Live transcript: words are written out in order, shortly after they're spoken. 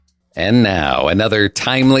And now, another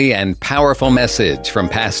timely and powerful message from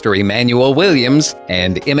Pastor Emmanuel Williams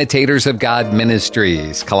and Imitators of God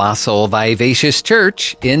Ministries, Colossal Vivacious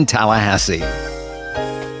Church in Tallahassee.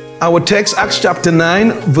 Our text, Acts chapter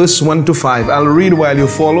 9, verse 1 to 5. I'll read while you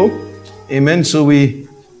follow. Amen. To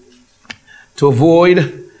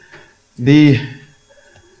avoid the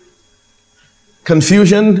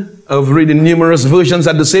confusion of reading numerous versions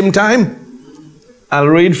at the same time, I'll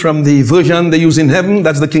read from the version they use in heaven.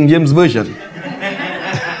 That's the King James Version.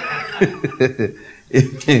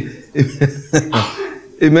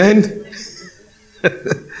 Amen.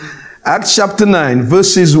 Acts chapter 9,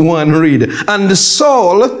 verses 1, read. And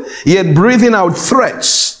Saul, yet breathing out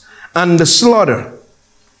threats and slaughter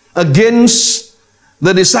against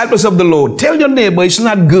the disciples of the Lord. Tell your neighbor it's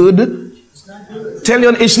not good. Tell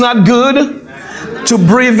you it's not good to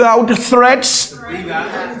breathe out threats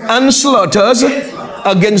and slaughters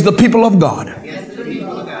against the people of God.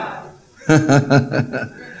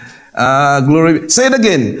 Glory. Say it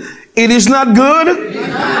again. It is not good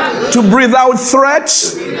to breathe out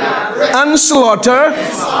threats and slaughter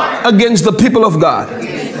against the people of God.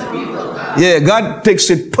 Yeah, God takes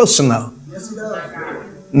it personal.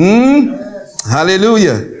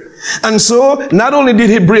 Hallelujah. And so, not only did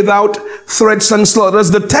he breathe out threats and slaughters,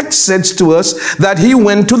 the text says to us that he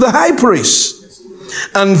went to the high priest.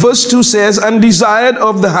 And verse 2 says, and desired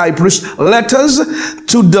of the high priest letters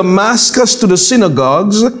to Damascus to the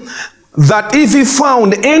synagogues, that if he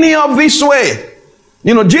found any of this way.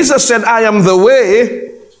 You know, Jesus said, I am the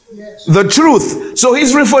way, the truth. So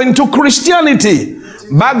he's referring to Christianity.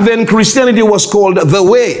 Back then, Christianity was called the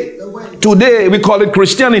way. Today, we call it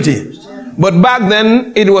Christianity. But back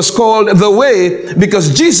then, it was called the way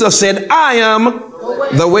because Jesus said, I am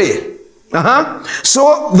the way.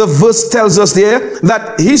 So the verse tells us there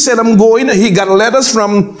that he said, I'm going. He got letters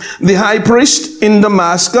from the high priest in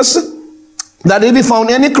Damascus that if he found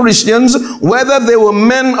any Christians, whether they were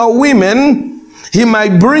men or women, he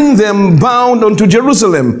might bring them bound unto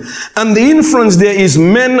Jerusalem. And the inference there is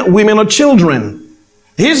men, women, or children.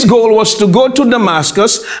 His goal was to go to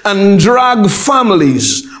Damascus and drag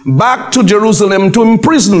families back to Jerusalem to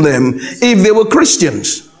imprison them if they were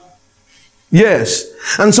Christians. Yes.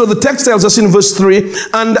 And so the text tells us in verse 3,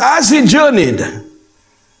 and as he journeyed,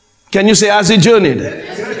 can you say as he journeyed?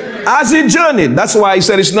 As he journeyed. That's why he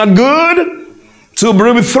said it's not good to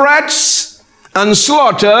bring threats and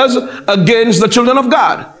slaughters against the children of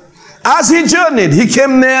God. As he journeyed, he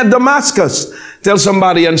came near Damascus. Tell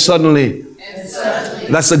somebody, and suddenly.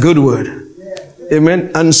 That's a good word.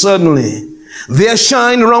 Amen. And suddenly there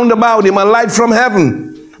shined round about him a light from heaven.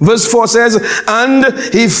 Verse 4 says, and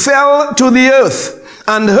he fell to the earth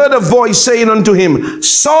and heard a voice saying unto him,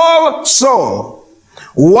 Saul, Saul,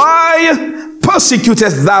 why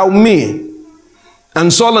persecutest thou me?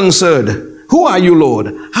 And Saul answered, who are you,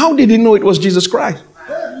 Lord? How did he know it was Jesus Christ?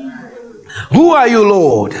 Who are you,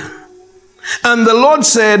 Lord? And the Lord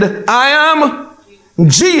said, I am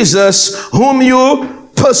Jesus whom you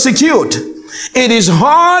persecute. It is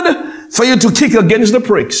hard for you to kick against the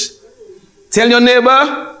pricks. Tell your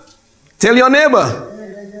neighbor,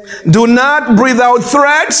 do not breathe out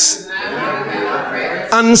threats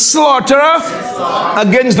and slaughter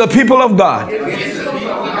against the people of God.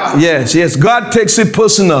 Yes, God takes it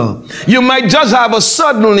personal. You might just have a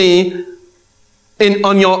suddenly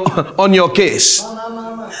on your case.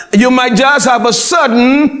 You might just have a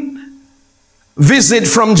sudden visit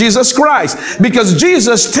from Jesus Christ because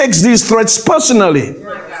Jesus takes these threats personally.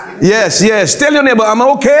 Yes. Tell your neighbor, I'm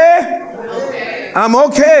okay. I'm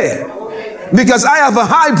okay. Because I have a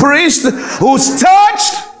high priest who's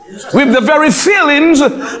touched with the very feelings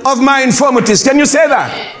of my infirmities. Can you say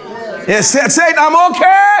that? Yes, say it, I'm okay.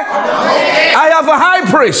 I have a high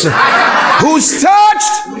priest who's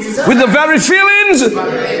touched with the very feelings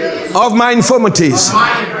of my infirmities.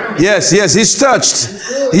 Yes, he's touched.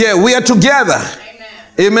 Yeah, we are together.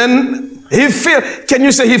 Amen. Can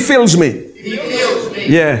you say he fills me? He fills me.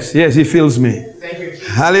 Yes, he fills me. Thank you, Jesus.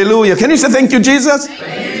 Hallelujah. Can you say thank you, Jesus?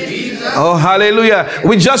 Thank you, Jesus. Oh, hallelujah.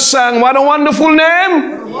 We just sang, what a wonderful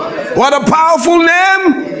name. What a powerful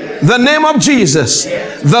name. The name of Jesus.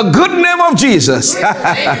 The good name of Jesus.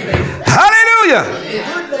 Hallelujah.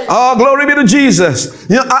 Oh, glory be to Jesus.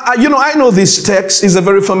 I know this text is a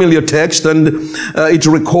very familiar text, and it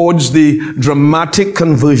records the dramatic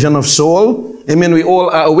conversion of Saul. Amen. We all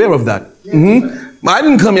are aware of that. I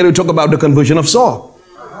didn't come here to talk about the conversion of Saul.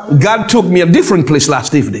 God took me a different place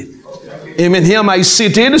last evening. Amen. Here am I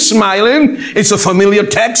seated, smiling. It's a familiar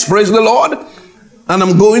text. Praise the Lord. And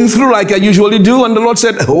I'm going through like I usually do. And the Lord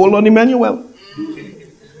said, hold on, Emmanuel.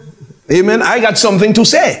 Amen. I got something to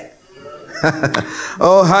say.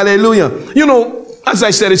 Oh, hallelujah. You know, as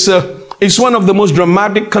I said, it's one of the most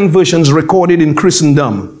dramatic conversions recorded in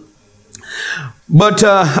Christendom. But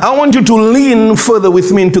I want you to lean further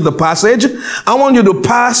with me into the passage. I want you to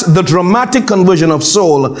pass the dramatic conversion of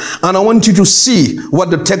Saul, and I want you to see what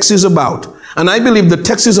the text is about. And I believe the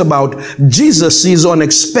text is about Jesus'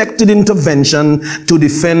 unexpected intervention to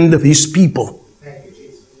defend his people.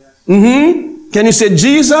 Can you say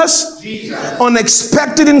Jesus?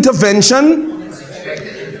 Unexpected intervention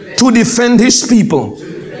to defend his people.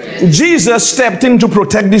 Jesus stepped in to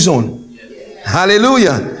protect his own.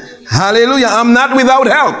 Hallelujah. Hallelujah. I'm not without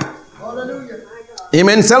help.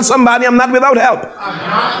 Amen. Tell somebody I'm not without help.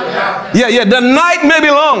 Yeah. The night may be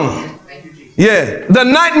long. Yeah. The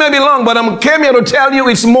night may be long, but I came here to tell you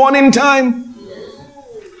it's morning time.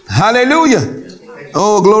 Hallelujah.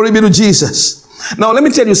 Oh, glory be to Jesus. Now, let me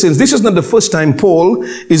tell you, since this is not the first time Saul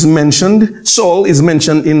is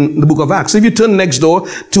mentioned in the book of Acts. If you turn next door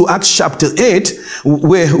to Acts chapter 8,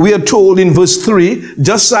 where we are told in verse 3,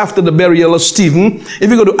 just after the burial of Stephen. If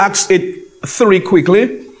you go to Acts 8:3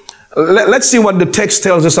 quickly, let's see what the text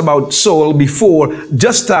tells us about Saul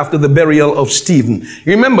just after the burial of Stephen.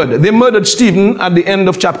 Remember, they murdered Stephen at the end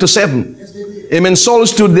of chapter 7. Amen. Saul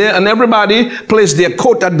stood there and everybody placed their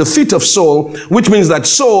coat at the feet of Saul, which means that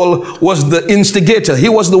Saul was the instigator. He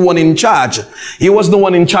was the one in charge. He was the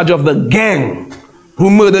one in charge of the gang who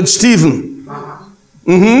murdered Stephen.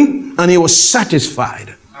 And he was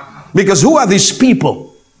satisfied. Because who are these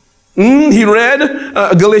people? He read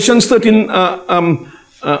Galatians 13,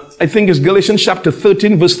 I think it's Galatians chapter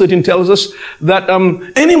 13, verse 13 tells us that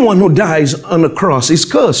anyone who dies on a cross is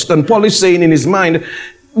cursed. And Paul is saying in his mind,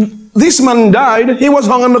 this man died, he was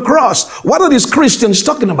hung on the cross. What are these Christians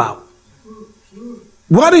talking about?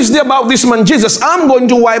 What is there about this man Jesus? I'm going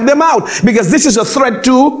to wipe them out because this is a threat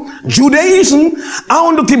to Judaism. I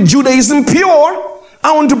want to keep Judaism pure.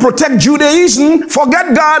 I want to protect Judaism.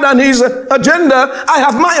 Forget God and his agenda. I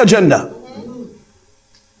have my agenda.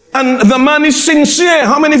 And the man is sincere.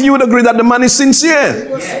 How many of you would agree that the man is sincere?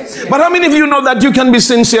 Yes. But how many of you know that you can be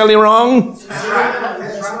sincerely wrong? That's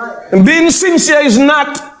right. Being sincere is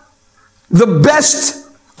not the best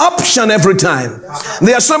option every time.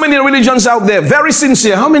 There are so many religions out there, very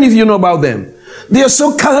sincere. How many of you know about them? They are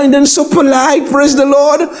so kind and so polite, praise the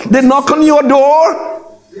Lord. They knock on your door.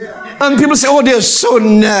 And people say, oh, they're so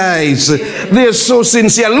nice. They're so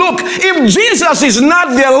sincere. Look, if Jesus is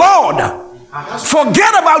not their Lord,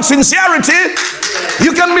 forget about sincerity.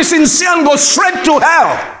 You can be sincere and go straight to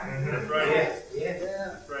hell.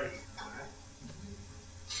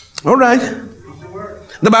 All right.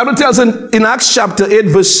 The Bible tells in Acts chapter 8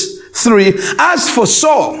 verse 3, as for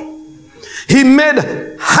Saul, he made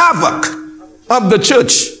havoc of the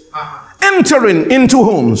church, entering into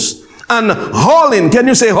homes and hauling, can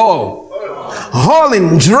you say haul?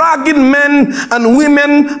 Hauling, dragging men and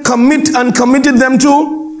women, committed them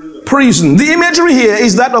to prison. The imagery here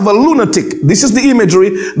is that of a lunatic. This is the imagery,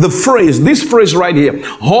 this phrase right here,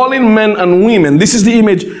 hauling men and women. This is the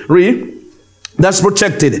imagery that's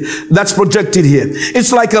projected here.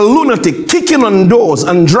 It's like a lunatic kicking on doors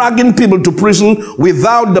and dragging people to prison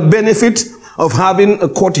without the benefit of having a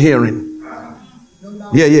court hearing.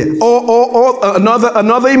 Or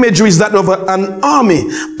another imagery is that of an army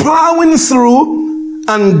plowing through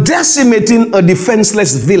and decimating a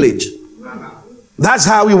defenseless village. That's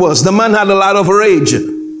how he was. The man had a lot of rage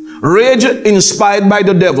inspired by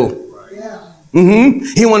the devil.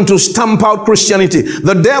 He wanted to stamp out Christianity.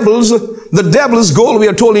 The devil's goal, we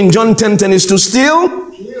are told in John 10:10, is to steal,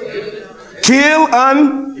 kill,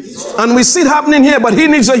 and we see it happening here. But he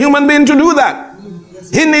needs a human being to do that.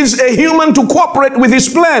 He needs a human to cooperate with his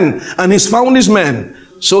plan, and he's found his man.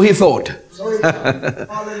 So he thought.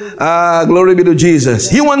 Glory be to Jesus.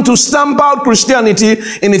 He wants to stamp out Christianity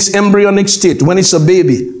in its embryonic state, when it's a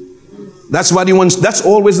baby. That's what he wants. That's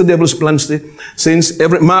always the devil's plan. Since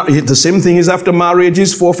the same thing is after marriage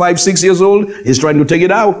is 4, 5, 6 years old, he's trying to take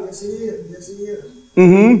it out.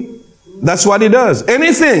 That's what he does.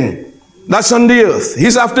 Anything that's on the earth,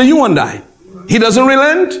 he's after you and I. He doesn't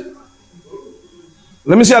relent.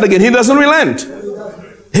 Let me say that again. He doesn't relent.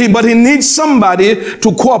 But he needs somebody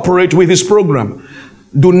to cooperate with his program.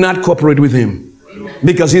 Do not cooperate with him,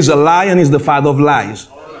 because he's a lie and he's the father of lies.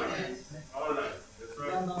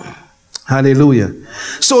 Hallelujah.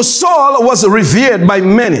 So Saul was revered by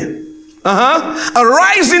many. A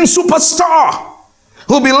rising superstar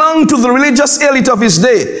who belonged to the religious elite of his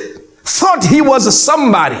day. Thought he was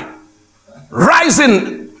somebody.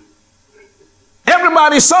 Rising.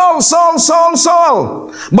 Everybody, Saul, Saul, Saul,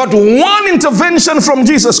 Saul. But one intervention from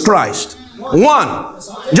Jesus Christ. One.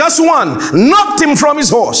 Just one. Knocked him from his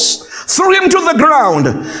horse. threw him to the ground.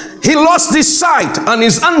 He lost his sight and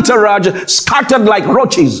his entourage scattered like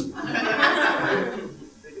roaches.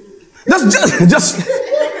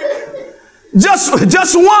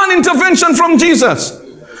 Just one intervention from Jesus.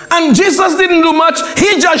 And Jesus didn't do much.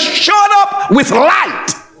 He just showed up with light.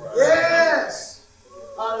 Yes.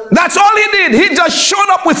 That's all he did. He just showed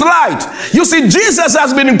up with light. You see, Jesus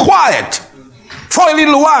has been quiet for a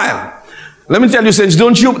little while. Let me tell you, saints,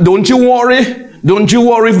 don't you worry. Don't you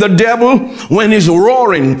worry if the devil, when he's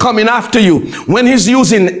roaring, coming after you, when he's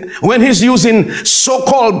using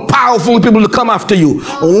so-called powerful people to come after you.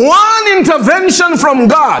 One intervention from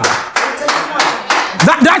God.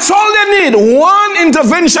 That's all they need. One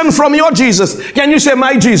intervention from your Jesus. Can you say,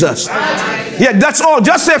 my Jesus? Yeah, that's all.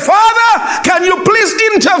 Just say, Father, can you please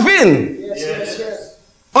intervene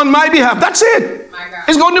on my behalf? That's it.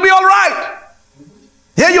 It's going to be all right.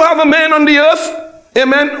 Here you have a man on the earth.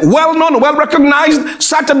 Amen. Well known, well recognized,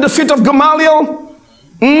 sat at the feet of Gamaliel.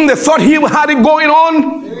 They thought he had it going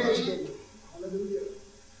on.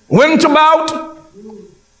 Went about,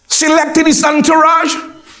 selected his entourage,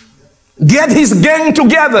 get his gang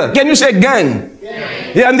together. Can you say gang?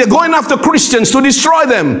 Yeah, and they're going after Christians to destroy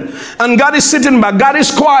them. And God is sitting back. God is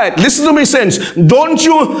quiet. Listen to me, saints. Don't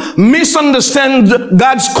you misunderstand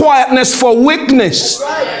God's quietness for weakness.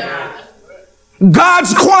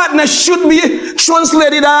 God's quietness should be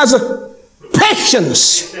translated as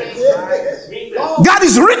patience. God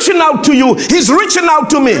is reaching out to you. He's reaching out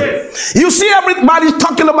to me. You see everybody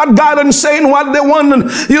talking about God and saying what they want and,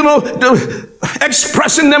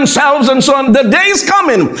 expressing themselves and so on. The day is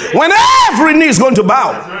coming when every knee is going to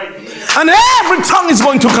bow and every tongue is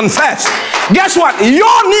going to confess. Guess what?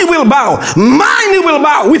 Your knee will bow. My knee will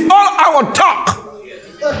bow with all our talk.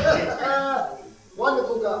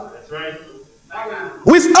 Wonderful God. That's right.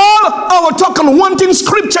 With all our talk and wanting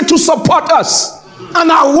scripture to support us and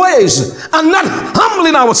our ways and not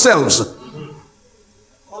humbling ourselves.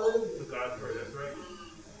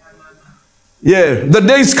 Yeah, the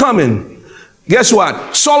day is coming. Guess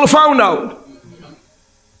what? Saul found out.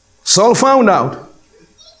 Saul found out.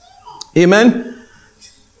 Amen.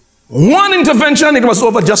 One intervention, it was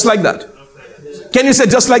over just like that. Can you say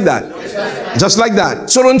just like that? Just like that.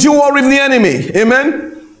 So don't you worry with the enemy. Amen.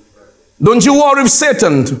 Don't you worry with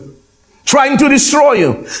Satan trying to destroy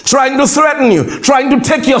you, trying to threaten you, trying to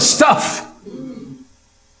take your stuff.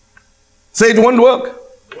 Say it won't work.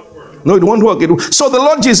 No, it won't work. So the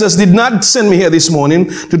Lord Jesus did not send me here this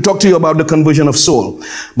morning to talk to you about the conversion of Saul,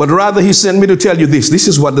 but rather he sent me to tell you this. This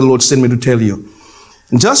is what the Lord sent me to tell you.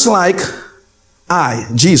 Just like I,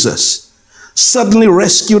 Jesus, suddenly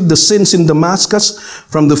rescued the saints in Damascus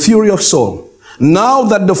from the fury of Saul, now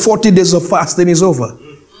that the 40 days of fasting is over.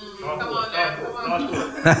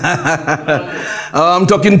 I'm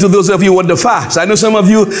talking to those of you on the fast. I know some of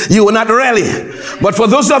you were not really. But for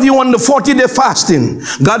those of you on the 40-day fasting,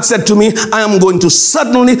 God said to me, I am going to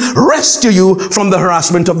suddenly rescue you from the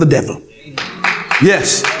harassment of the devil.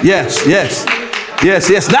 Yes.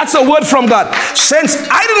 That's a word from God. Since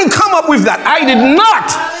I didn't come up with that. I did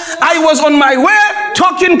not. I was on my way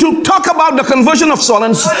talk about the conversion of Saul.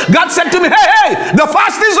 And God said to me, hey, the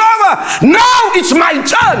fast is over. Now it's my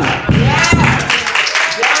turn.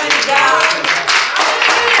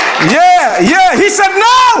 Yeah. He said,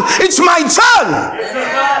 no, it's my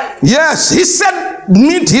turn. Yes, he sent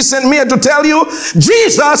me to tell you,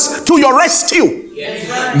 Jesus to your rescue.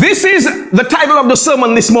 This is the title of the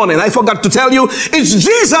sermon this morning. I forgot to tell you. It's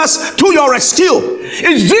Jesus to your rescue.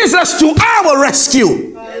 It's Jesus to our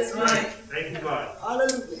rescue. Thank you, God.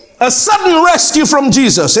 A sudden rescue from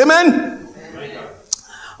Jesus. Amen.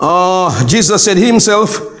 Jesus said he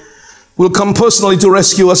himself will come personally to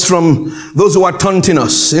rescue us from those who are taunting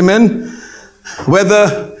us. Amen.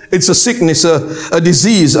 Whether it's a sickness, a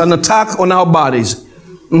disease, an attack on our bodies.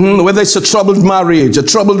 Whether it's a troubled marriage, a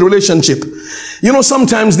troubled relationship.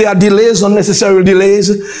 Sometimes there are delays, unnecessary delays.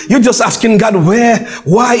 You're just asking God,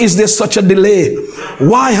 why is there such a delay?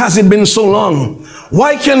 Why has it been so long?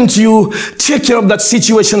 Why can't you take care of that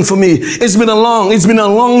situation for me? It's been a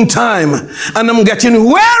long time and I'm getting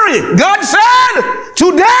weary. God said,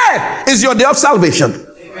 today is your day of salvation.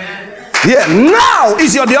 Yeah, now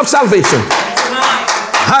is your day of salvation.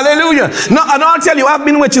 Hallelujah. Now, and I'll tell you, I've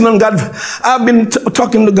been waiting on God. I've been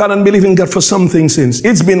talking to God and believing God for something since.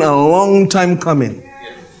 It's been a long time coming.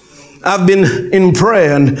 I've been in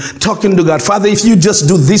prayer and talking to God. Father, if you just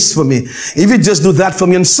do this for me, if you just do that for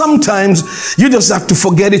me, and sometimes you just have to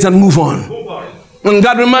forget it and move on. And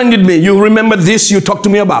God reminded me, you remember this you talked to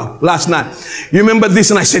me about last night. You remember this?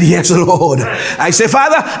 And I said, yes, Lord. I said,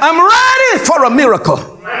 Father, I'm ready for a miracle.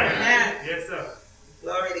 Yes, sir.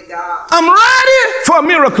 Glory to God. I'm ready for a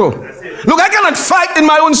miracle. Look, I cannot fight in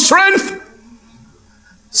my own strength.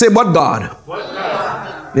 Say, but God.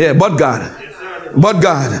 Yeah, but God. But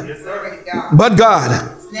God. But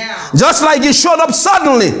God. Just like he showed up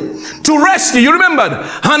suddenly to rescue. You remembered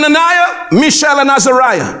Hananiah, Mishael, and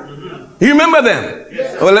Azariah. You remember them?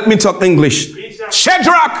 Well, let me talk English.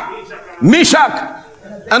 Shadrach, Meshach,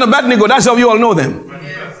 and Abednego. That's how you all know them.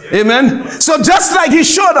 Amen. So just like he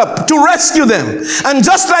showed up to rescue them, and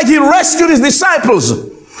just like he rescued his disciples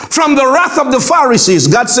from the wrath of the Pharisees,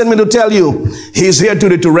 God sent me to tell you, he's here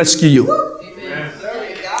today to rescue you.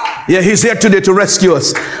 Yeah, he's here today to rescue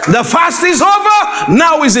us. The fast is over.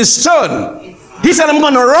 Now is his turn. He said, I'm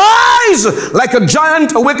going to rise like a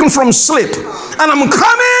giant awakened from sleep. And I'm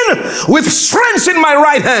coming with strength in my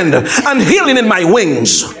right hand and healing in my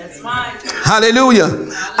wings. Hallelujah.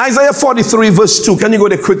 Isaiah 43 verse 2. Can you go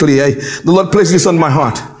there quickly? The Lord placed this on my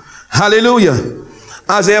heart. Hallelujah.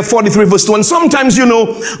 Isaiah 43 verse 2. And sometimes, you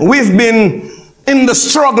know, we've been in the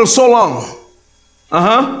struggle so long.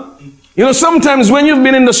 You know, sometimes when you've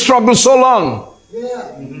been in the struggle so long,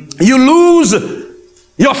 you lose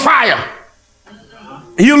your fire.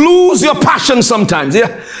 You lose your passion sometimes.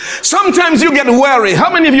 Yeah. Sometimes you get weary.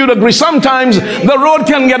 How many of you would agree? Sometimes the road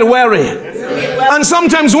can get weary. And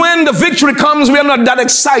sometimes when the victory comes, we are not that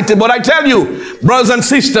excited. But I tell you, brothers and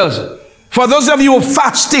sisters, for those of you who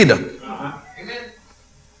fasted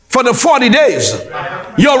for the 40 days,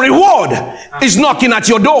 your reward is knocking at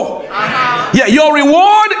your door. Yeah, your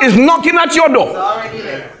reward is knocking at your door.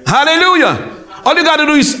 Hallelujah. All you got to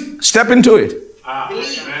do is step into it.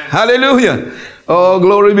 Hallelujah. Oh,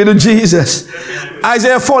 glory be to Jesus.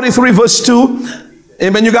 Isaiah 43 verse 2.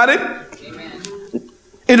 Amen. You got it?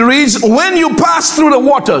 It reads, when you pass through the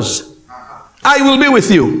waters, I will be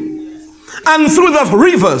with you. And through the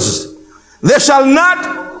rivers, they shall not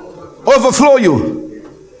overflow you.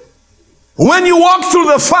 When you walk through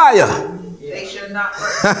the fire, they shall not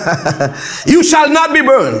burn. You shall not be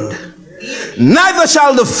burned. Neither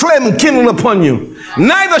shall the flame kindle upon you.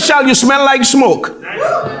 Neither shall you smell like smoke.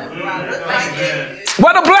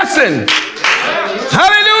 What a blessing.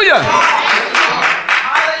 Hallelujah.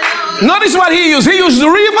 Notice what he used. He used the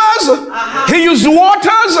rivers. He used the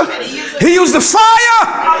waters. He used the fire.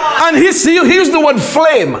 And he used the word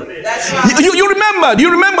flame. You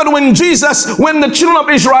remembered when Jesus, when the children of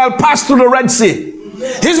Israel passed through the Red Sea.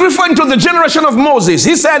 He's referring to the generation of Moses.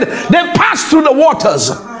 He said they passed through the waters.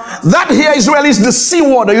 That here Israel is the sea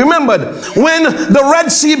water. You remembered when the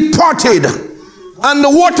Red Sea parted and the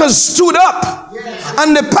waters stood up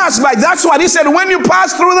and they passed by. That's what he said. When you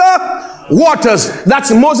pass through the waters,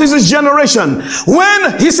 that's Moses' generation.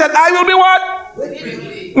 When he said, I will be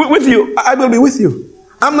what? With you. I will be with you.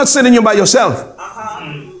 I'm not sending you by yourself.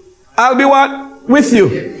 I'll be what? With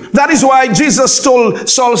you. That is why Jesus told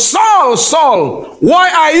Saul, Saul,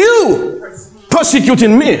 why are you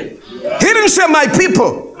persecuting me? He didn't say my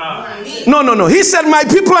people. No. He said my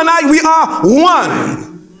people and I, we are one.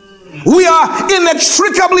 We are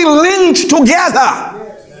inextricably linked together.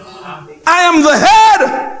 I am the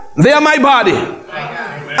head. They are my body.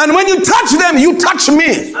 And when you touch them, you touch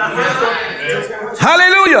me.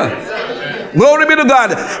 Hallelujah. Glory be to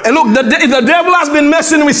God. And look, the devil has been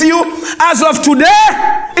messing with you. As of today,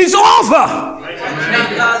 it's over.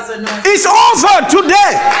 It's over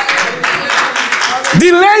today.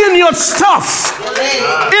 Delaying your stuff,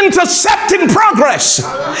 intercepting progress.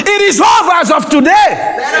 It is over as of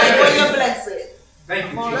today.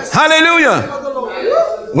 Hallelujah.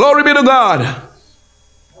 Glory be to God.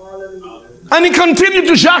 And he continued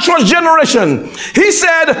to Joshua's generation. He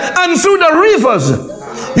said, and through the rivers.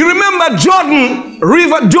 You remember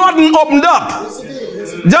Jordan opened up.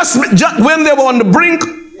 Just when they were on the brink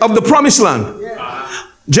of the promised land.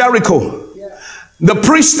 Jericho. The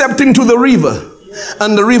priest stepped into the river.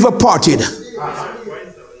 And the river parted.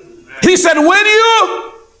 He said, when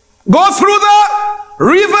you go through the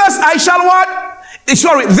rivers, I shall what?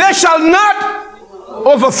 Sorry, they shall not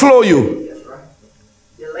overflow you.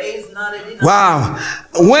 Wow.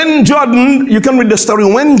 When Jordan, you can read the story.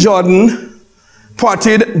 When Jordan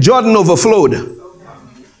parted, Jordan overflowed.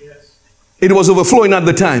 It was overflowing at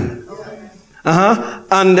the time.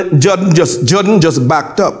 And Jordan just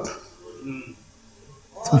backed up.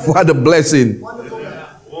 What a blessing.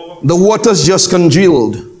 The waters just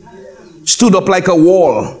congealed, stood up like a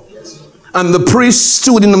wall. And the priest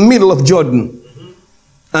stood in the middle of Jordan.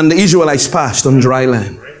 And the Israelites passed on dry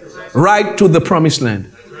land, right to the promised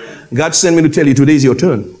land. God sent me to tell you today is your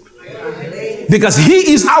turn. Because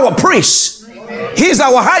he is our priest. He is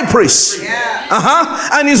our high priest.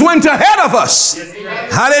 And he's went ahead of us.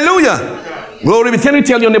 Hallelujah. Glory be. Can you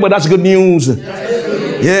tell your neighbor that's good news?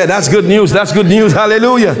 Yeah, that's good news. That's good news.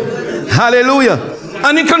 Hallelujah. Hallelujah.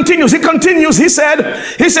 And he continues. He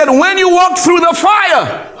said, when you walk through the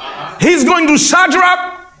fire, he's going to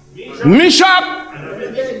Shadrach, Meshach,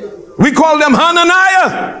 we call them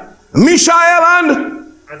Hananiah, Mishael,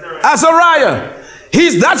 and Azariah.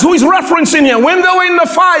 That's who he's referencing here. When they were in the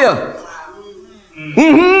fire.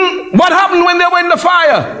 What happened when they were in the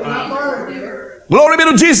fire? Glory be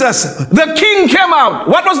to Jesus. The king came out.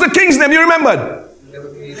 What was the king's name? You remembered?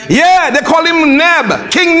 Yeah, they call him Neb,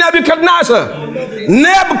 King Nebuchadnezzar.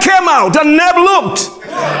 Neb came out and Neb looked.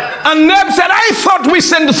 And Neb said, I thought we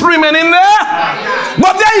sent 3 men in there,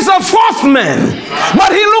 but there is a 4th man.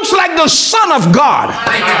 But he looks like the Son of God,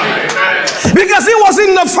 because he was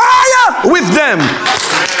in the fire with them.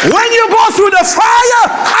 When you go through the fire,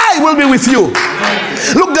 I will be with you.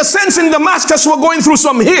 Look, the saints in Damascus were going through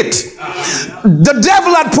some heat. The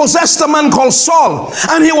devil had possessed a man called Saul,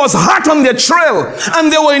 and he was hot on their trail,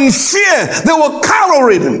 and they were in fear. They were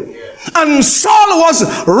cowering. And Saul was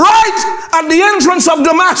right at the entrance of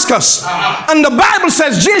Damascus. And the Bible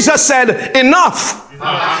says, Jesus said, enough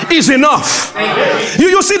is enough.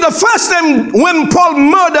 You see, the first time when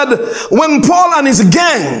Paul and his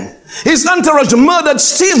gang, his entourage murdered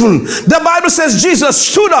Stephen, the Bible says Jesus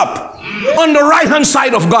stood up on the right hand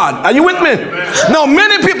side of God. Are you with me? Now,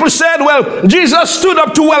 many people said, well, Jesus stood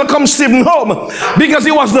up to welcome Stephen home because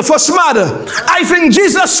he was the first martyr. I think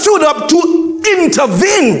Jesus stood up to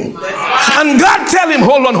intervene. And God tell him,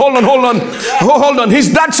 hold on. His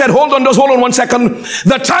dad said, hold on 1 second.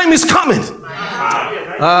 The time is coming.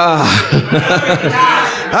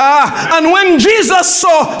 And when Jesus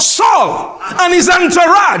saw Saul and his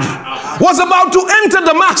entourage was about to enter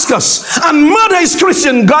Damascus and murder his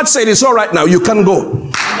Christian, God said, it's all right now, you can go.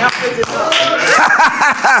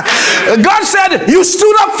 God said, you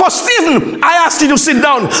stood up for Stephen, I asked you to sit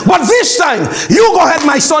down, but this time you go ahead,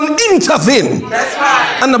 my son, intervene.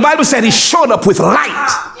 And the Bible said he showed up with light.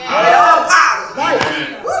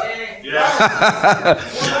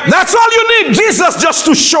 That's all you need, Jesus just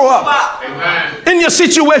to show up in your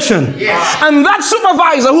situation. And that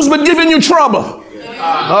supervisor who's been giving you trouble,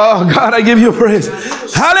 oh God, I give you praise.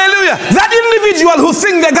 Hallelujah. That individual who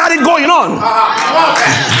think they got it going on,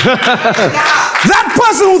 that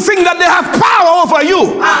person who think that they have power over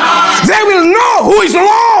you, they will know who is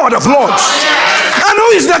Lord of Lords and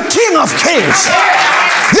who is the King of Kings.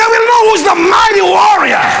 They will know who's the mighty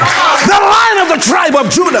warrior, the Lion of the tribe of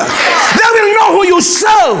Judah. They will know who you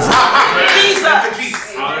serve.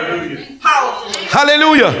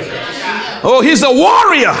 Hallelujah. Oh, he's a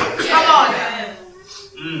warrior.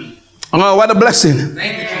 Oh, what a blessing.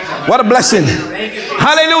 What a blessing.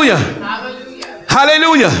 Hallelujah.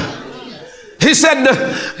 Hallelujah. He said, the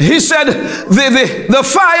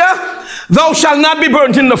fire, thou shalt not be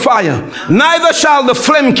burnt in the fire, neither shall the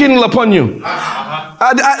flame kindle upon you.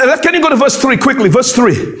 Can you go to verse 3 quickly? Verse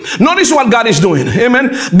 3. Notice what God is doing.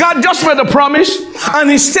 Amen. God just made a promise,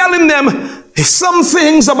 and he's telling them some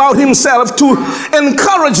things about himself to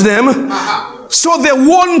encourage them so they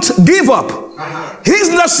won't give up.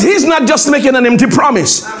 He's not just making an empty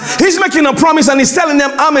promise. He's making a promise, and he's telling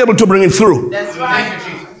them, I'm able to bring it through. That's right.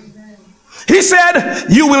 He said,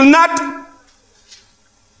 you'll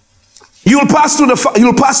pass through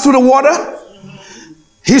the water.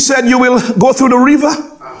 He said, you will go through the river.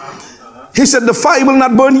 He said, the fire will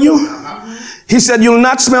not burn you. He said, you'll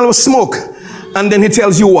not smell of smoke. And then he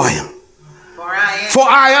tells you why. For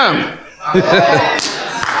I am.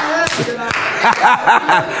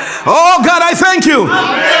 Oh God, I thank you.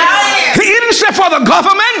 He didn't say for the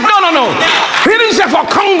government. No. He didn't say for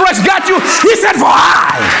Congress got you. He said for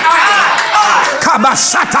I. I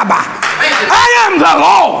am the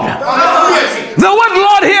Lord. The word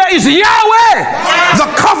Lord here is Yahweh, the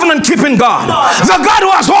covenant keeping God, the God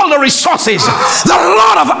who has all the resources, the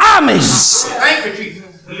Lord of armies.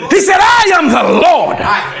 He said, I am the Lord.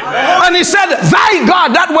 And he said, thy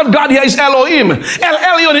God, that word God here is Elohim. El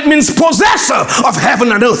Elyon, it means possessor of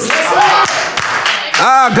heaven and earth.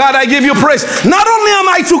 Ah, God, I give you praise. Not only am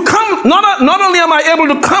I able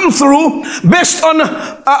to come through based on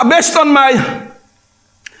my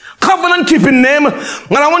covenant keeping name,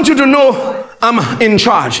 but I want you to know I'm in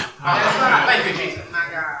charge.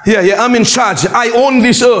 Yeah, I'm in charge. I own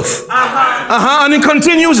this earth. And it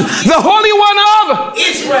continues, the Holy One of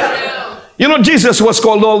Israel. You know, Jesus was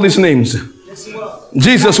called all these names.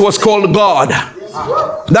 Jesus was called God.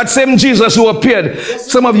 That same Jesus who appeared.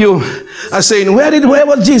 Some of you are saying, where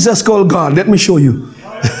was Jesus called God? Let me show you.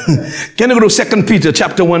 Can you go to 2 Peter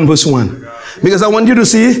chapter 1 verse 1? Because I want you to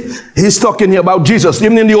see, he's talking here about Jesus,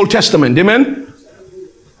 even in the Old Testament. Amen?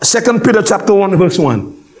 2 Peter chapter 1 verse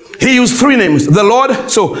 1. He used three names. The Lord,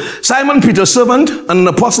 so Simon Peter, servant and an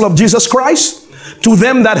apostle of Jesus Christ, to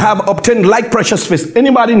them that have obtained like precious faith.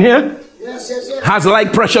 Anybody in here has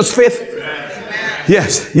like precious faith?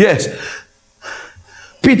 Yes, yes.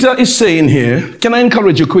 Peter is saying here, can I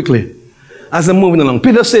encourage you quickly as I'm moving along?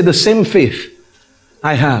 Peter said, the same faith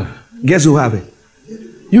I have. Guess who have it?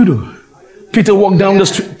 You do. Peter walked down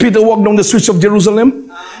the streets of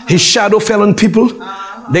Jerusalem. His shadow fell on people.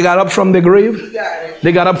 They got up from their grave.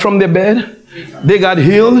 They got up from their bed. They got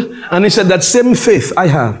healed. And he said, that same faith I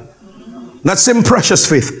have. That same precious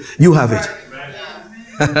faith, you have it.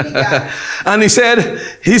 And he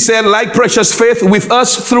said, like precious faith with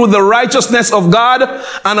us through the righteousness of God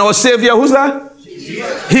and our Savior. Who's that?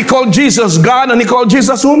 Jesus. He called Jesus God and he called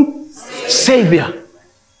Jesus whom? Savior.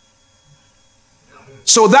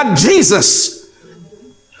 So that Jesus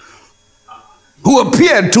who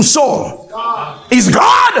appeared to Saul is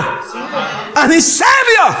God and he's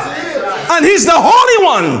Savior and he's the Holy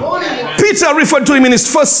One. Peter referred to him in his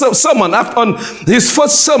first sermon,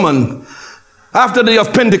 after the day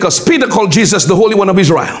of Pentecost. Peter called Jesus the Holy One of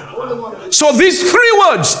Israel. So these three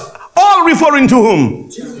words, all referring to whom?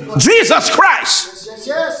 Jesus Christ.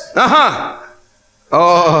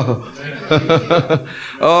 Oh,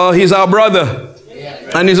 he's our brother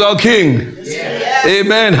and he's our King.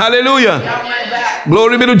 Amen. Hallelujah.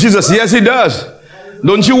 Glory be to Jesus. Yes, he does.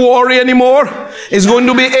 Don't you worry anymore. It's going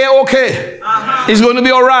to be a-okay. It's going to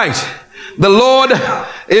be all right. The Lord,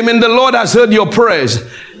 amen, the Lord has heard your prayers.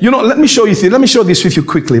 You know, let me show you this. Let me show this with you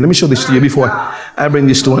quickly. Let me show this to you before I bring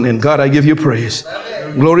this to an end. God, I give you praise.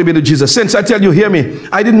 Glory be to Jesus. Since I tell you, hear me,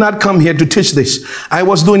 I did not come here to teach this. I've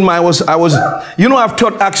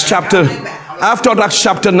taught Acts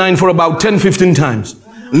chapter 9 for about 10, 15 times.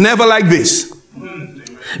 Never like this.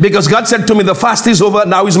 Because God said to me, the fast is over.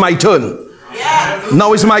 Now is my turn.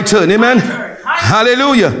 Now is my turn. Amen.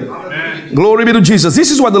 Hallelujah. Glory be to Jesus. This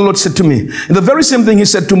is what the Lord said to me. The very same thing he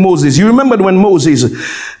said to Moses. You remember when Moses,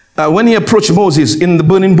 when he approached Moses in the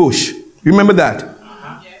burning bush? You remember that?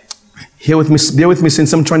 Bear with me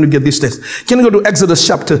since I'm trying to get this text. Can you go to Exodus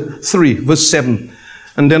chapter 3, verse 7?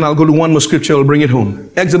 And then I'll go to one more scripture. I'll bring it home.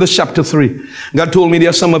 Exodus chapter 3. God told me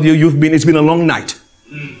there are some of you, it's been a long night.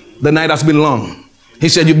 The night has been long. He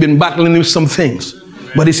said you've been battling with some things.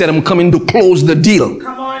 But he said, I'm coming to close the deal.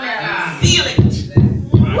 Come on now. Feel it.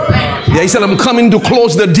 Yeah, he said, I'm coming to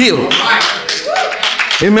close the deal.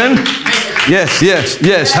 Amen.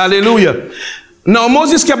 Yes. Hallelujah. Now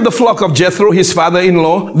Moses kept the flock of Jethro, his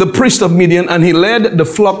father-in-law, the priest of Midian, and he led the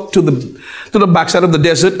flock to the backside of the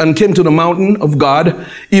desert and came to the mountain of God,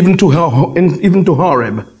 even to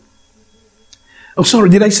Horeb. Oh, sorry,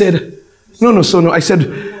 did I say no, I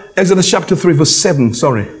said Exodus chapter 3, verse 7,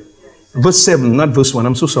 sorry. Verse 7, not verse 1,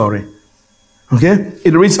 I'm so sorry. Okay,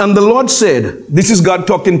 it reads, and the Lord said, this is God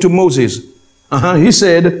talking to Moses. He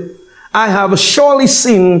said, I have surely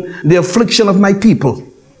seen the affliction of my people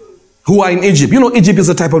who are in Egypt. You know, Egypt is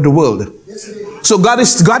a type of the world. So God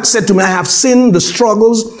said to me, I have seen the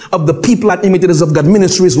struggles of the people and imitators of God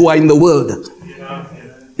ministries who are in the world.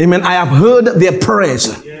 Amen. I have heard their prayers.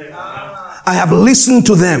 I have listened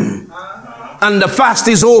to them. And the fast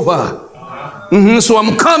is over. So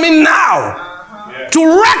I'm coming now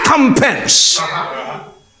to recompense.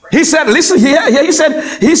 He said, listen here. He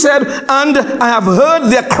said, and I have heard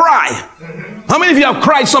their cry. How many of you have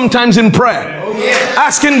cried sometimes in prayer?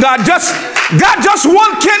 Asking God,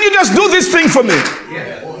 can you just do this thing for me?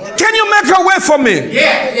 Can you make a way for me?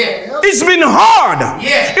 It's been hard.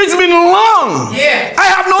 It's been long. I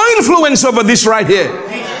have no influence over this right here.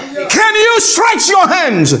 Can you stretch your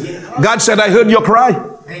hands? God said, I heard your cry.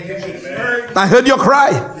 I heard your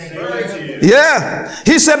cry. Yeah.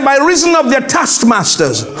 He said, by reason of their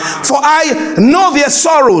taskmasters, for I know their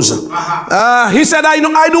sorrows. He said, I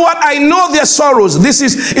know their sorrows.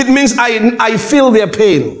 It means I feel their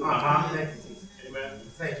pain.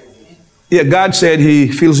 Yeah, God said he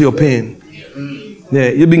feels your pain. Yeah,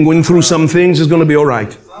 you've been going through some things. It's going to be all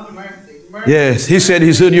right. Yes, he said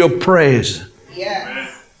he's heard your prayers.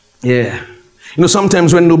 Yeah. You know,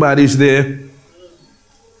 sometimes when nobody's there,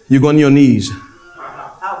 you go on your knees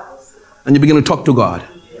and you begin to talk to God.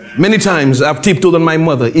 Many times I've tiptoed on my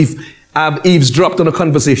mother. If I've eavesdropped on a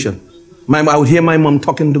conversation, I would hear my mom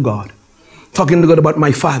talking to God about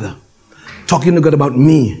my father, talking to God about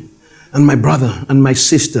me and my brother and my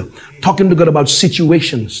sister, talking to God about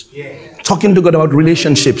situations, talking to God about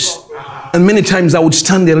relationships. And many times I would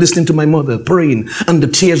stand there listening to my mother praying, and the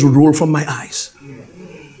tears would roll from my eyes.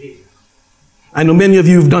 I know many of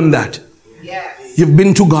you have done that. You've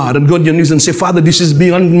been to God and got on your knees and say, Father, this is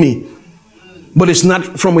beyond me. But it's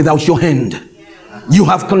not from without your hand. You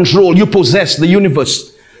have control. You possess the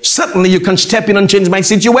universe. certainly you can step in and change my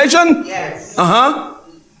situation. Yes.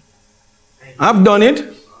 I've done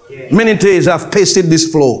it. Many days I've pasted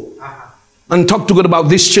this floor and talked to God about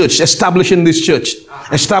this church, establishing this church,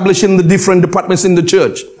 establishing the different departments in the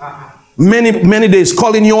church. Many days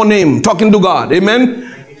calling your name, talking to God. Amen.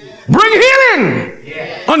 Bring healing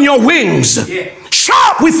on your wings.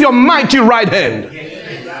 Sharp with your mighty right hand.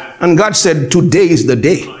 And God said, today is the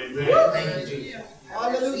day.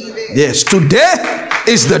 Yes, today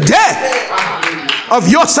is the day of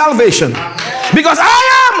your salvation. Because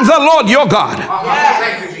I am the Lord your God,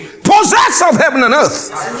 possessor of heaven and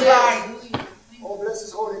earth.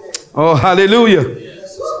 Oh, hallelujah.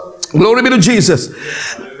 Glory be to Jesus.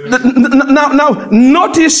 Now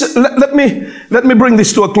notice, let me bring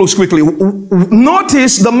this to a close quickly.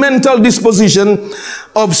 Notice the mental disposition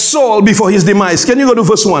of Saul before his demise. Can you go to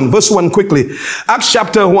verse 1? Verse 1 quickly. Acts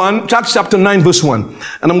chapter 9 verse 1.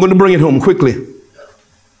 And I'm going to bring it home quickly.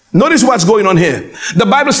 Notice what's going on here. The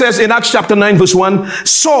Bible says in Acts chapter 9 verse 1,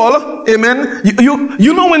 Saul, amen,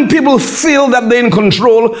 you know when people feel that they're in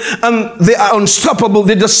control and they are unstoppable,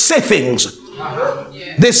 they just say things.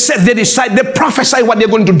 They decide, they prophesy what they're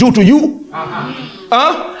going to do to you.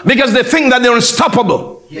 Because they think that they're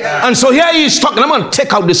unstoppable. And so here he is talking, I'm going to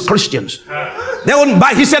take out these Christians. They won't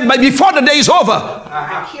buy. He said, but before the day is over,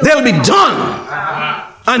 they'll be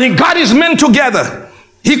done. And he got his men together.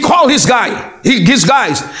 He called his guys.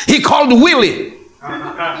 He called Willie.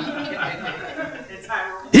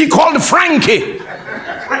 He called Frankie.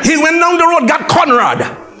 He went down the road, got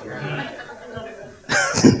Conrad.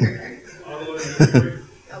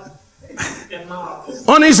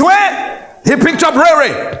 On his way, he picked up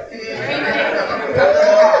Ray.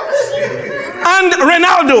 And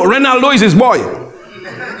Ronaldo. Ronaldo is his boy.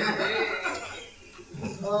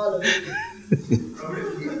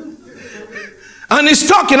 And he's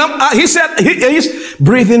talking, he said, he's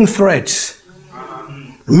breathing threats,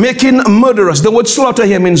 making murderous. The word slaughter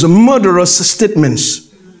here means murderous statements.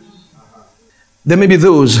 There may be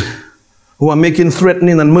those who are making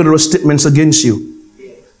threatening and murderous statements against you.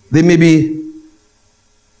 They may be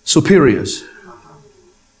superiors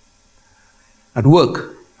at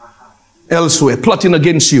work, elsewhere, plotting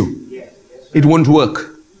against you. It won't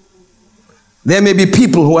work. There may be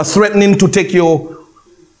people who are threatening to take your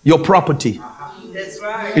property. That's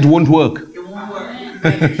right. It won't work. It won't work.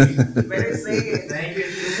 Better say it. Thank you.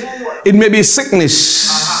 It won't work. It may be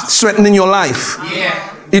sickness threatening your life.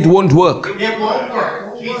 It won't work. It won't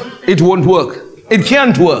work. It won't work. It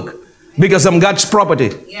can't work because I'm God's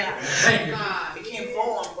property. Yeah. It can't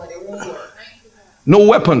form, but it won't work. No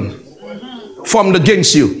weapon formed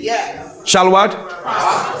against you. Yes. Shall what?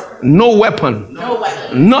 No weapon. No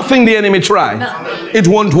weapon. Nothing the enemy try. It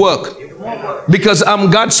won't work. Because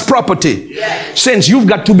I'm God's property. Yes. Saints, you've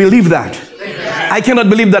got to believe that. I cannot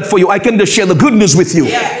believe that for you. I can just share the good news with you.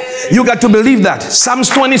 You got to believe that. Psalms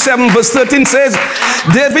 27 verse 13 says,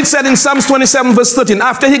 David said in Psalms 27 verse 13,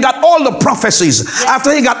 after he got all the prophecies,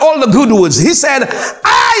 after he got all the good words, he said,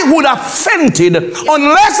 I would have fainted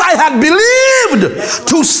unless I had believed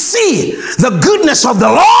to see the goodness of the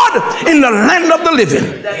Lord in the land of the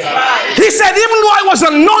living. He said, even though I was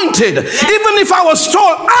anointed, even if I was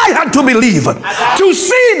told I had to believe to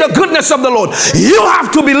see the goodness of the Lord, you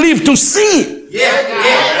have to believe to see.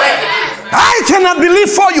 I cannot believe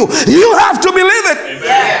for you. You have to believe it.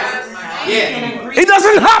 It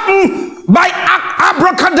doesn't happen by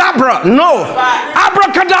abracadabra. No.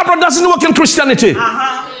 Abracadabra doesn't work in Christianity.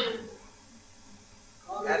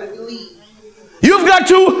 You've got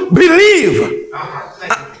to believe.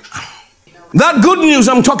 That good news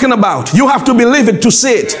I'm talking about, you have to believe it to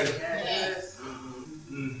see it.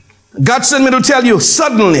 God sent me to tell you,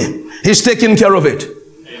 suddenly He's taking care of it.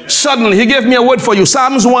 Suddenly, He gave me a word for you.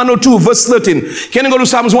 Psalms 102 verse 13. Can you go to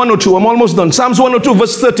Psalms 102? I'm almost done. Psalms 102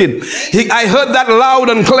 verse 13. I heard that loud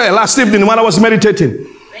and clear last evening when I was meditating.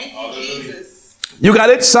 Thank you, Jesus. You got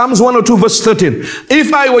it? Psalms 102 verse 13.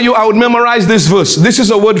 If I were you, I would memorize this verse. This is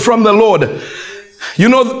a word from the Lord. You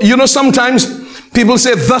know sometimes people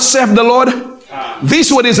say, thus saith the Lord.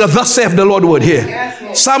 This word is a thus saith the Lord word here.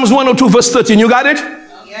 Psalms 102 verse 13. You got it?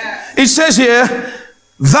 It says here,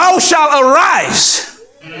 thou shalt arise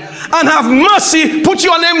and have mercy. Put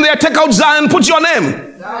your name there. Take out Zion. Put your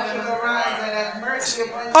name.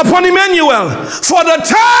 Upon Emmanuel. For the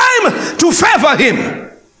time to favor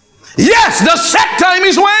him. Yes, the set time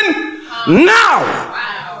is when? Now.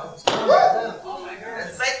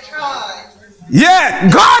 Yeah,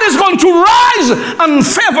 God is going to rise and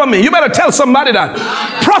favor me. You better tell somebody that.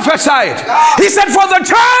 Prophesy it. He said, for the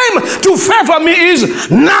time to favor me is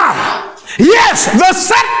now. Yes, the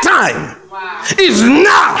set time is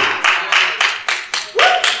now.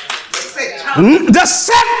 The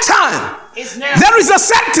set time. There is a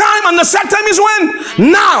set time, and the set time is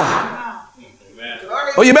when? Now.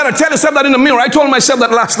 Oh, you better tell yourself that in the mirror. I told myself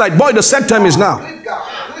that last night. Boy, the set time is now.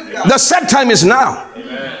 The set time is now.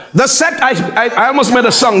 The set, I almost made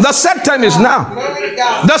a song. The set time is now.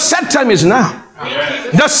 The set time is now.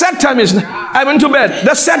 The set time is now. I went to bed.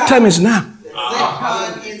 The set time is now.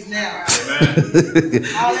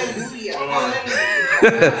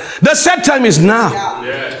 The set time is now.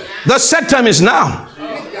 The set time is now.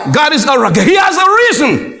 God is He has a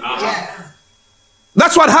reason.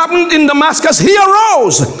 That's what happened in Damascus. He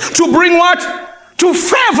arose to bring what? To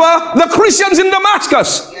favor the Christians in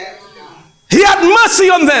Damascus. He had mercy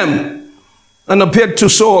on them and appeared to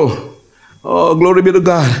Saul. Oh, glory be to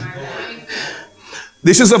God.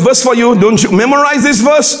 This is a verse for you. Don't you memorize this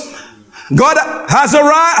verse? God has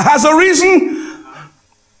a reason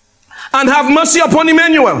and have mercy upon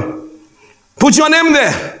Emmanuel. Put your name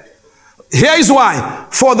there. Here is why.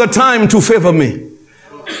 For the time to favor me.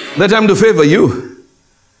 The time to favor you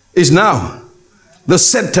is now. The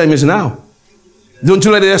set time is now. Don't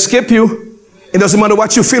you let it escape you. It doesn't matter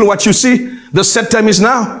what you feel, what you see. The set time is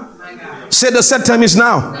now. Say the set time is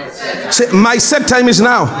now. Say my set time is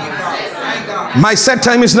now. My set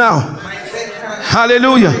time is now.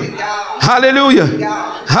 Hallelujah. Hallelujah.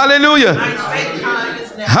 Hallelujah.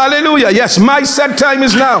 Hallelujah. Yes, my set time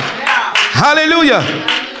is now. Hallelujah.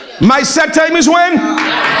 My set time is when?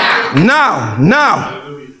 Now. Now.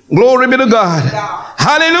 Glory be to God.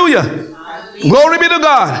 Hallelujah. Glory be to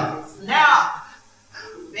God. Now.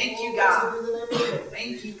 Thank you, God.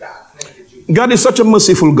 Thank you, God. God is such a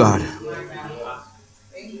merciful God.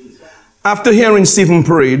 After hearing Stephen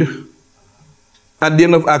prayed at the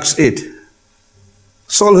end of Acts 8,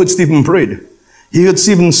 Saul heard Stephen prayed. He heard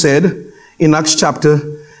Stephen said in Acts chapter,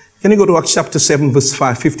 can you go to Acts chapter 7 verse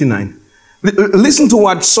 59? Listen to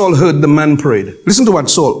what Saul heard the man prayed. Listen to what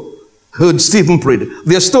Saul heard Stephen prayed.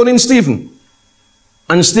 They're stoning Stephen.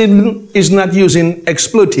 And Stephen is not using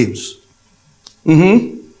expletives.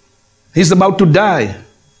 He's about to die.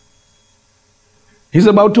 He's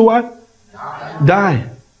about to what? Die.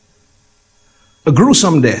 A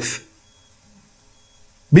gruesome death.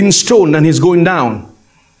 Being stoned and he's going down.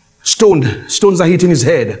 Stoned. Stones are hitting his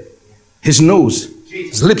head. His nose.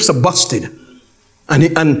 His lips are busted.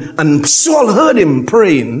 And Saul heard him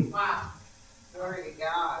praying. Glory to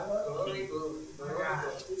God. Glory to God.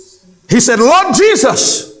 He said, Lord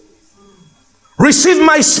Jesus, receive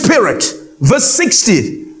my spirit. Verse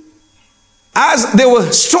 60. As they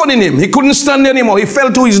were stoning him, he couldn't stand anymore. He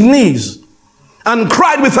fell to his knees and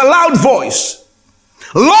cried with a loud voice,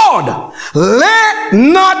 Lord, lay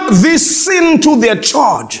not this sin to their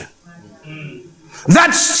charge.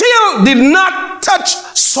 That still did not touch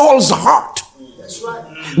Saul's heart.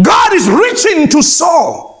 God is reaching to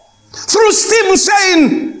Saul through Stephen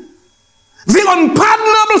saying, the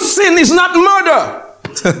unpardonable sin is not murder.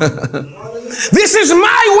 This is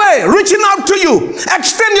my way, reaching out to you,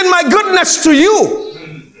 extending my goodness to you,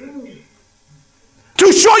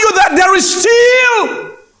 to show you that there is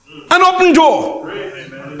still an open door.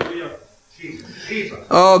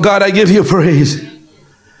 Oh God, I give you praise.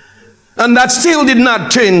 And that still did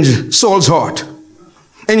not change Saul's heart.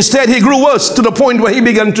 Instead, he grew worse to the point where he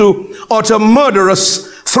began to utter murderous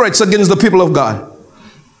threats against the people of God.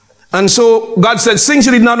 And so God said, things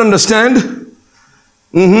you did not understand,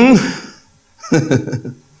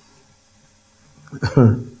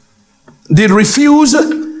 did refuse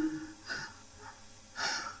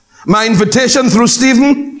my invitation through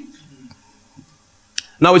Stephen.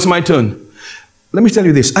 Now it's my turn. Let me tell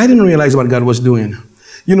you this. I didn't realize what God was doing.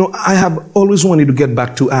 You know, I have always wanted to get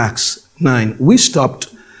back to Acts 9. We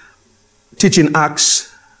stopped teaching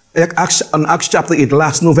Acts chapter 8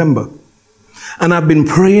 last November. And I've been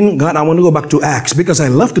praying, God, I want to go back to Acts because I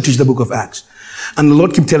love to teach the book of Acts. And the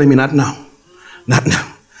Lord kept telling me, not now. Not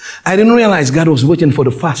now. I didn't realize God was waiting for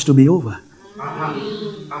the fast to be over.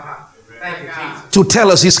 To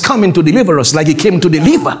tell us he's coming to deliver us like he came to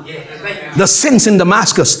deliver the saints in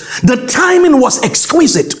Damascus. The timing was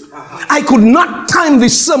exquisite. I could not time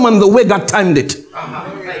this sermon the way God timed it.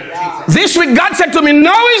 This week God said to me,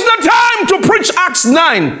 now is the time to preach Acts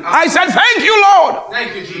 9. I said, thank you, Lord.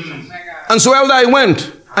 Thank you, Jesus. And so I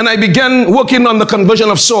went and I began working on the conversion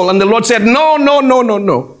of Saul. And the Lord said, no.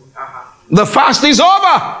 The fast is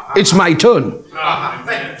over. It's my turn.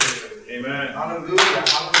 Amen.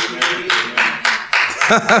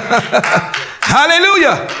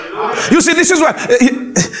 Hallelujah. You see, this is why,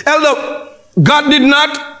 Elder, God did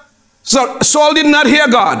not, Saul did not hear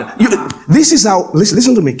God. This is how,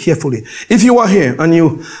 listen to me carefully. If you are here and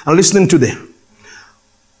you are listening today,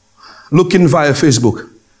 looking via Facebook,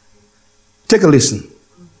 Take a listen.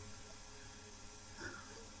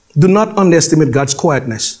 Do not underestimate God's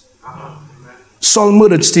quietness. Saul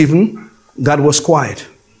murdered Stephen. God was quiet.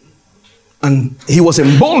 And he was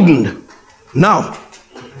emboldened. Now,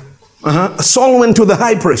 Saul went to the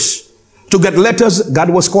high priest to get letters. God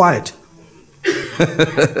was quiet.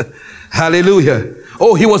 Hallelujah.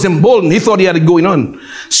 Oh, he was emboldened. He thought he had it going on.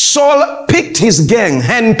 Saul picked his gang,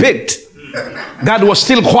 handpicked. God was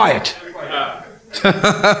still quiet.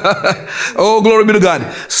 Oh, glory be to God.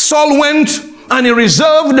 Saul went and he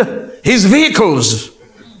reserved his vehicles.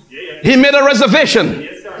 He made a reservation.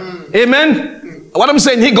 Amen. What I'm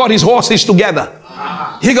saying, he got his horses together.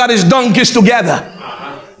 He got his donkeys together.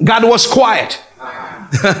 God was quiet.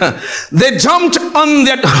 They jumped on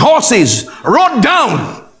their horses, rode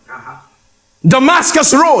down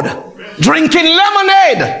Damascus Road, drinking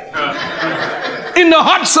lemonade in the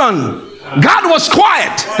hot sun. God was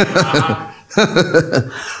quiet.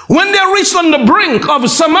 When they reached on the brink of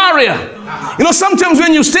Samaria, you know, sometimes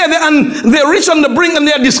when you stay there and they reach on the brink and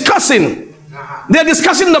they're discussing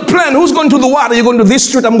the plan. Who's going to the water? You're going to this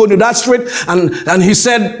street, I'm going to that street. And he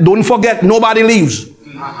said, don't forget, nobody leaves.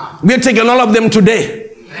 We're taking all of them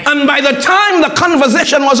today. And by the time the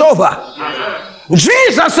conversation was over,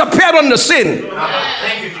 Jesus appeared on the scene.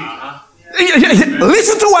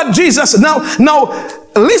 Listen to what Jesus, now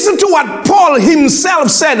listen to what Paul himself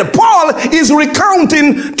said. Paul is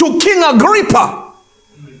recounting to King Agrippa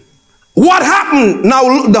what happened.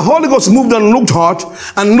 Now the Holy Ghost moved on Luke's heart,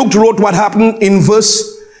 and Luke wrote what happened in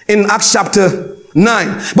Acts chapter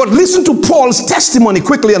 9. But listen to Paul's testimony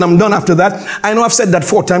quickly, and I'm done after that. I know I've said that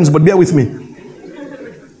 4 times, but bear with me.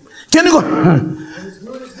 Can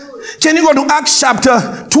you go to Acts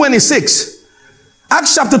chapter 26?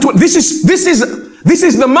 Acts chapter 20. This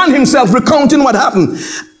is the man himself recounting what happened.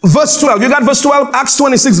 Verse 12. You got verse 12? Acts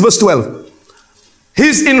 26 verse 12.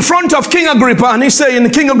 He's in front of King Agrippa, and he's saying,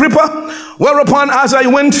 King Agrippa, whereupon as I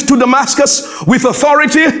went to Damascus with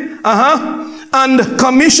authority, and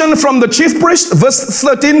commission from the chief priest, verse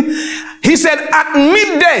 13, he said, at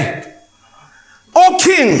midday, O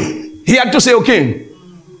king, he had to say, O king,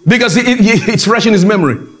 because it's fresh in his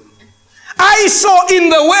memory. I saw in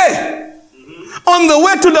the way, on the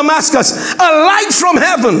way to Damascus, a light from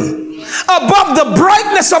heaven, above the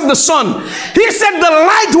brightness of the sun. He said the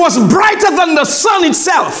light was brighter than the sun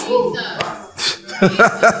itself.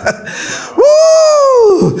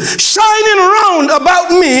 Woo! Shining round about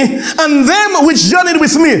me and them which journeyed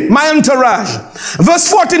with me, my entourage. Verse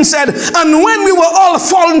 14 said, and when we were all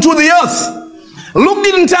fallen to the earth, Luke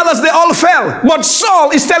didn't tell us they all fell, but Saul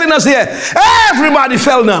is telling us here, everybody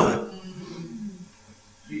fell down.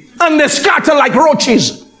 And they scatter like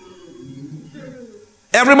roaches.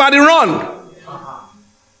 Everybody run.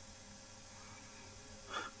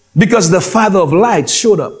 Because the Father of lights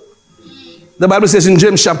showed up. The Bible says in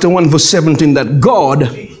James chapter 1 verse 17 that God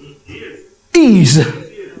is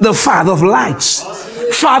the Father of lights.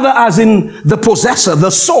 Father as in the possessor,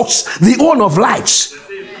 the source, the owner of lights.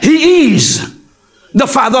 He is the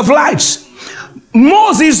Father of lights.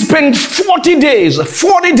 Moses spent 40 days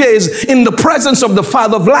in the presence of the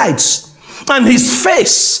Father of lights. And his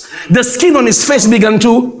face, the skin on his face began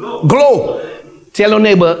to glow. Tell your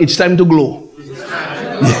neighbor, it's time to glow.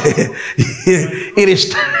 It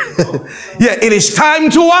is it is time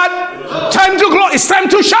to what? Time to glow. It's time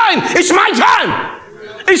to shine. It's my time.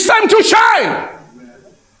 It's time to shine.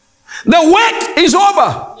 The wait is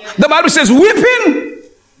over. The Bible says weeping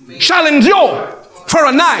shall endure for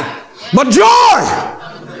a night, but joy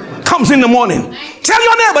comes in the morning. Tell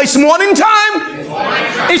your neighbor, it's morning time.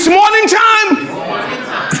 It's morning time.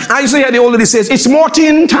 I used to hear the old lady says, it's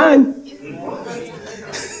morning time.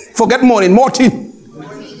 Forget morning, morning.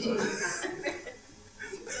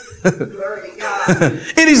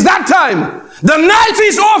 It is that time. The night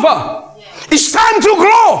is over. It's time to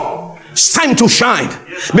glow. It's time to shine.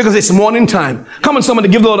 Because it's morning time. Come on, somebody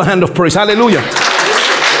give the Lord a hand of praise. Hallelujah.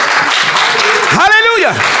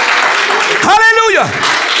 Hallelujah. Hallelujah.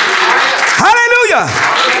 Hallelujah.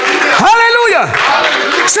 Hallelujah.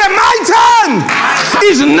 Say, my time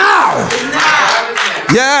is now.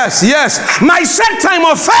 Yes, yes. My set time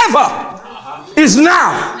of favor is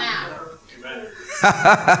now.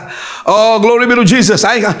 Oh, glory be to Jesus.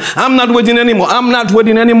 I'm not waiting anymore. I'm not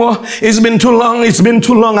waiting anymore. It's been too long. It's been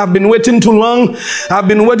too long. I've been waiting too long. I've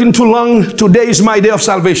been waiting too long. Today is my day of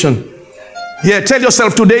salvation. Yeah, tell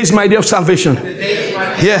yourself, today is my day of salvation.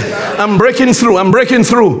 Yeah, I'm breaking through. I'm breaking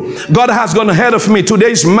through. God has gone ahead of me.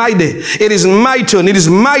 Today is my day. It is my turn. It is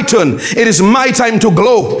my turn. It is my time to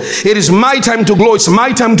glow. It is my time to glow. It's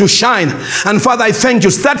my time to shine. And Father, I thank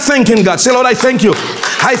you. Start thanking God. Say, Lord, I thank you.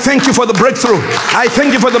 I thank you for the breakthrough. I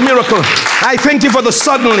thank you for the miracle. I thank you for the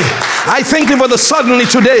suddenly. I thank you for the suddenly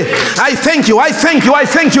today. I thank you. I thank you. I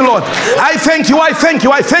thank you, Lord. I thank you. I thank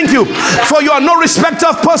you. I thank you. For you are no respecter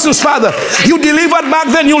of persons, Father. You delivered back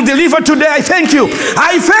then, you'll deliver today. I thank you.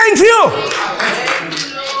 I thank you.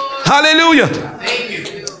 Hallelujah.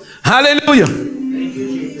 Hallelujah.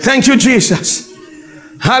 Thank you, Jesus.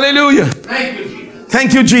 Hallelujah.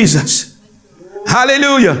 Thank you, Jesus.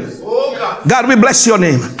 Hallelujah. God, we bless your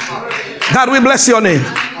name. God, we bless your name.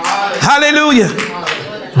 Hallelujah.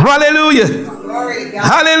 Hallelujah.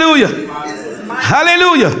 Hallelujah.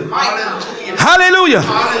 Hallelujah. Hallelujah.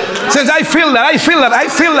 Says, I feel that. I feel that. I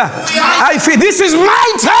feel that. I feel this is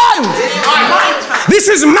my time. This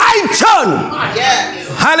is my turn.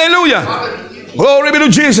 Hallelujah. Glory be to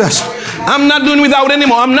Jesus. I'm not doing without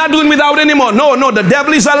anymore. I'm not doing without anymore. No, the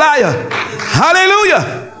devil is a liar.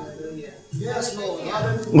 Hallelujah.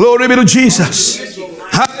 Glory be to Jesus.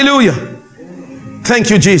 Hallelujah. Thank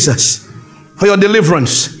you, Jesus, for your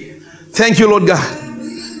deliverance. Thank you, Lord God,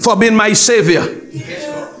 for being my Savior.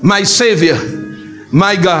 My Savior.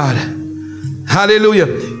 My God. Hallelujah.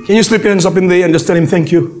 Can you slip your hands up in the air and just tell him thank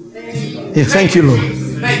you? Yeah, thank you, Lord.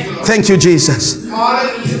 Thank you, Jesus.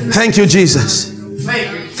 Thank you, Jesus.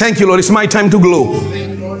 Thank you, Lord. It's my time to glow.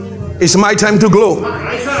 It's my time to glow.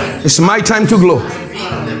 It's my time to glow.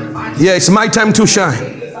 Yeah, it's my time to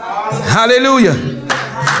shine. Hallelujah.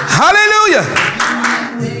 Hallelujah.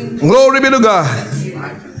 Glory be to God.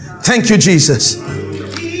 Thank you, Jesus.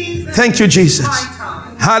 Thank you, Jesus.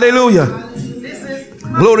 Hallelujah.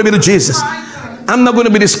 Glory be to Jesus. I'm not going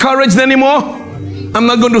to be discouraged anymore. I'm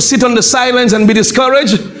not going to sit on the silence and be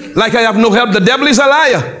discouraged like I have no help. The devil is a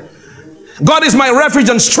liar. God is my refuge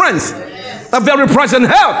and strength, a very present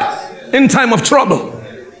help in time of trouble.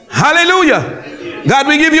 Hallelujah. God,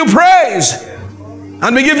 we give you praise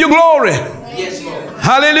and we give you glory.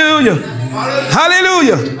 Hallelujah.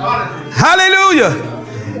 Hallelujah.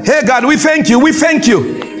 Hallelujah. Hey God, we thank you. We thank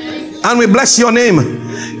you. And we bless your name.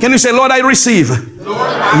 Can you say, Lord, I receive?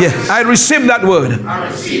 Yeah, I receive that word.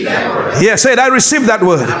 Yeah, say it, I receive that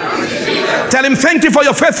word. Tell him, thank you for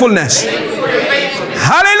your faithfulness.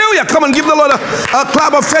 Hallelujah. Come on, give the Lord a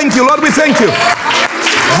clap of thank you. Lord, we thank you.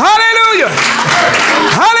 Hallelujah.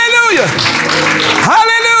 Hallelujah.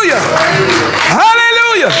 Hallelujah.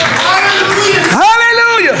 Hallelujah.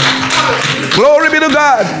 Hallelujah. Glory be to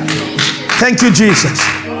God. Thank you, Jesus.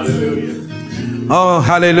 Oh,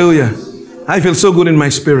 hallelujah. I feel so good in my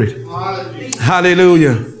spirit.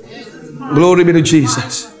 Hallelujah. Glory be to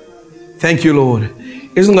Jesus. Thank you, Lord.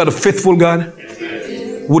 Isn't God a faithful God?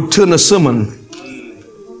 Would turn a sermon,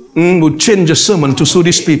 would change a sermon to suit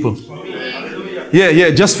these people. Yeah,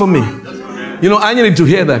 just for me. You know, I needed to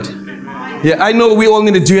hear that. Yeah, I know we all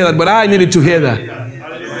needed to hear that, but I needed to hear that.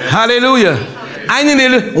 Hallelujah. I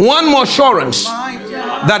needed one more assurance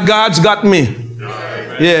that God's got me.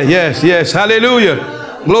 Yeah, yes. Hallelujah.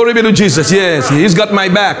 Glory be to Jesus. Yes, he's got my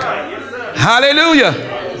back. Hallelujah.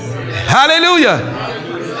 Hallelujah.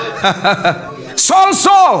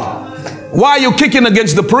 Saul, why are you kicking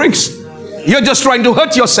against the pricks? You're just trying to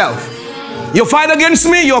hurt yourself. You fight against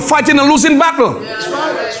me, you're fighting a losing battle.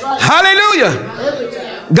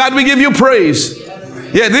 Hallelujah. God, we give you praise.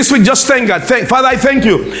 Yeah, this week just thank God. Father, I thank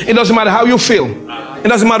you. It doesn't matter how you feel. It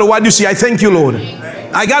doesn't matter what you see. I thank you, Lord.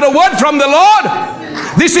 I got a word from the Lord.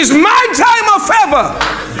 This is my time of favor.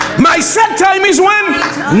 My set time is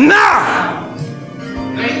when? Now.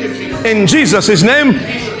 In Jesus' name.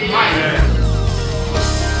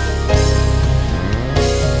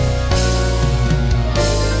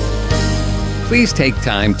 Please take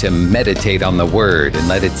time to meditate on the Word and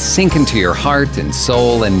let it sink into your heart and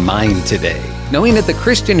soul and mind today, knowing that the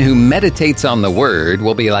Christian who meditates on the Word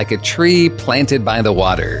will be like a tree planted by the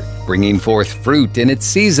water, bringing forth fruit in its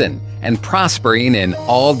season and prospering in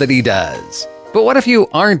all that he does. But what if you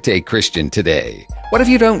aren't a Christian today? What if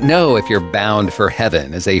you don't know if you're bound for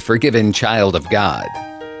heaven as a forgiven child of God?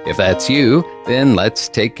 If that's you, then let's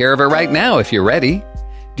take care of it right now if you're ready.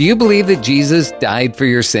 Do you believe that Jesus died for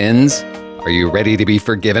your sins? Are you ready to be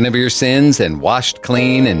forgiven of your sins and washed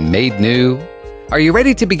clean and made new? Are you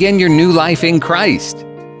ready to begin your new life in Christ?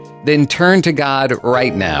 Then turn to God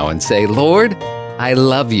right now and say, Lord, I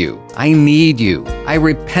love you. I need you. I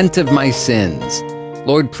repent of my sins.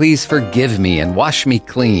 Lord, please forgive me and wash me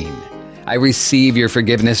clean. I receive your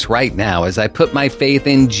forgiveness right now as I put my faith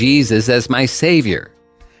in Jesus as my Savior.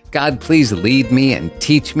 God, please lead me and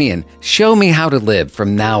teach me and show me how to live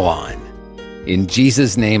from now on. In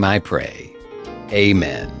Jesus' name I pray.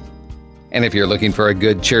 Amen. And if you're looking for a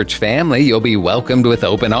good church family, you'll be welcomed with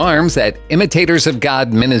open arms at Imitators of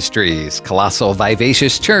God Ministries, Colossal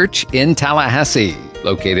Vivacious Church in Tallahassee,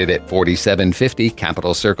 located at 4750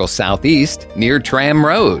 Capitol Circle Southeast near Tram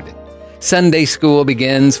Road. Sunday school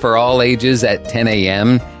begins for all ages at 10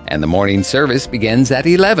 a.m., and the morning service begins at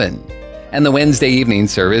 11, and the Wednesday evening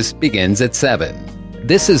service begins at 7.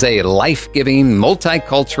 This is a life-giving,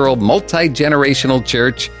 multicultural, multi-generational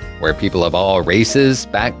church where people of all races,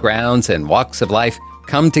 backgrounds, and walks of life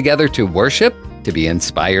come together to worship, to be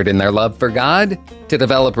inspired in their love for God, to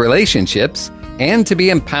develop relationships, and to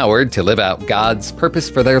be empowered to live out God's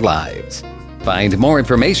purpose for their lives. Find more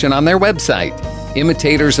information on their website,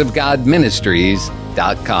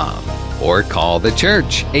 ImitatorsofGodMinistries.com, or call the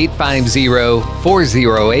church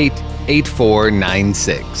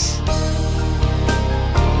 850-408-8496.